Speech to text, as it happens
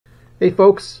Hey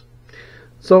folks,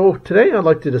 so today I'd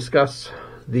like to discuss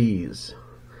these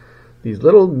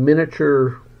little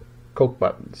miniature Coke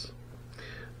buttons.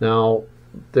 Now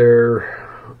they've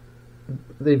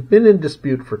been in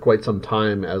dispute for quite some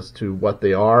time as to what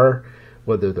they are,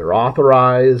 whether they're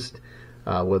authorized,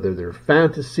 whether they're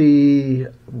fantasy,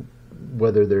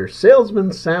 whether they're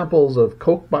salesman samples of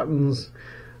Coke buttons,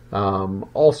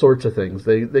 all sorts of things.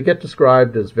 They get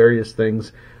described as various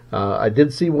things. I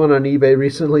did see one on eBay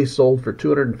recently sold for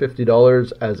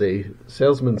 $250 as a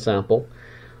salesman sample,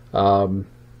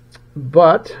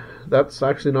 but that's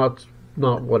actually not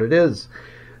what it is.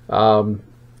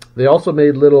 They also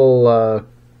made little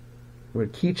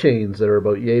keychains that are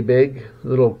about yay big,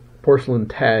 little porcelain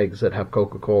tags that have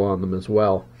Coca-Cola on them as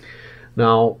well.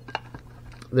 Now,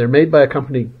 they're made by a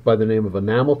company by the name of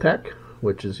Enameltec,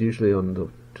 which is usually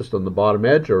just on the bottom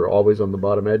edge, or always on the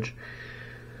bottom edge.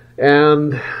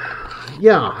 And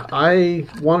yeah, I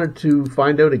wanted to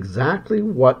find out exactly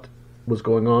what was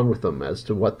going on with them, as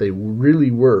to what they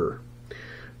really were,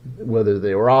 whether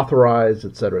they were authorized,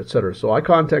 etc., etc. So I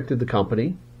contacted the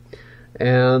company,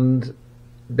 and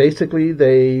basically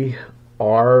they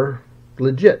are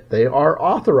legit. They are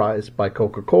authorized by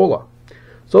Coca-Cola.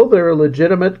 So they're a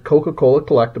legitimate Coca-Cola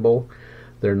collectible.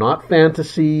 They're not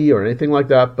fantasy or anything like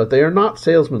that, but they are not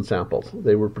salesman samples.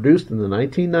 They were produced in the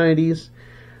 1990s,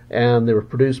 and they were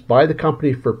produced by the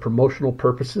company for promotional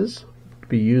purposes, to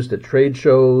be used at trade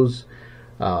shows,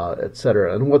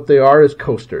 etc. And what they are is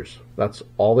coasters. That's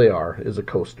all they are, is a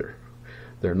coaster.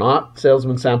 They're not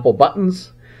salesman sample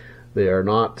buttons. They are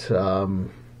not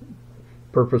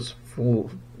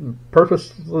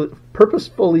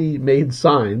purposefully made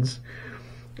signs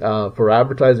for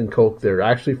advertising Coke. They're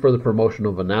actually for the promotion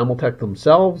of Enameltec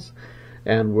themselves,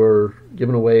 and were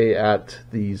given away at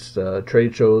these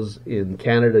trade shows in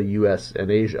Canada, US,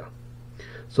 and Asia.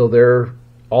 So they're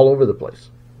all over the place,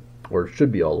 or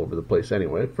should be all over the place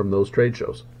anyway, from those trade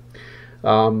shows.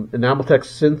 Enameltec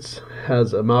since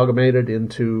has amalgamated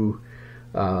into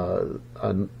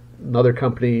another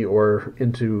company, or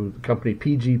into the company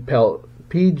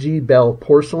PG Bell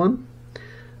Porcelain,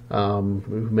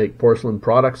 who make porcelain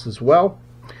products as well.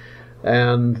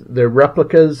 And they're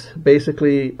replicas,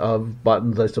 basically, of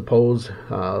buttons, I suppose.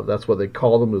 That's what they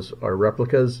call them, are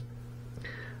replicas.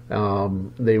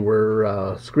 They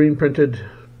were screen printed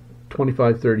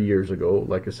 25-30 years ago,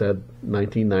 like I said,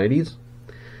 1990s.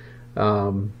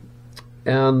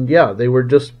 And yeah, they were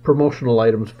just promotional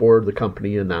items for the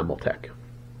company Enameltec.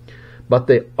 But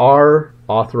they are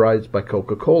authorized by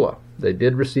Coca-Cola. They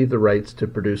did receive the rights to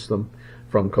produce them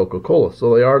from Coca-Cola.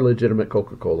 So they are legitimate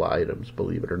Coca-Cola items,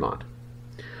 believe it or not.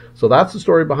 So that's the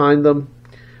story behind them.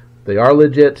 They are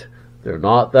legit. They're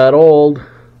not that old,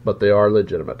 but they are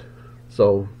legitimate.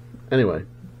 So anyway,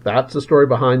 that's the story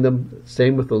behind them.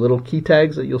 Same with the little key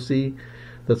tags that you'll see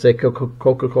that say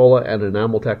Coca-Cola and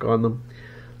Enameltec on them.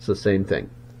 It's the same thing.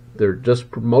 They're just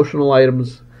promotional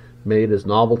items made as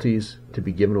novelties to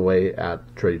be given away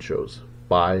at trade shows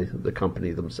by the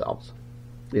company themselves.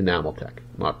 Enameltec,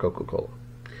 not Coca-Cola.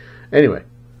 Anyway,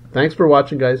 thanks for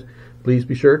watching, guys. Please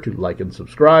be sure to like and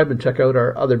subscribe, and check out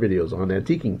our other videos on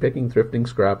antiquing, picking, thrifting,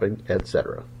 scrapping,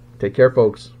 etc. Take care,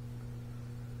 folks.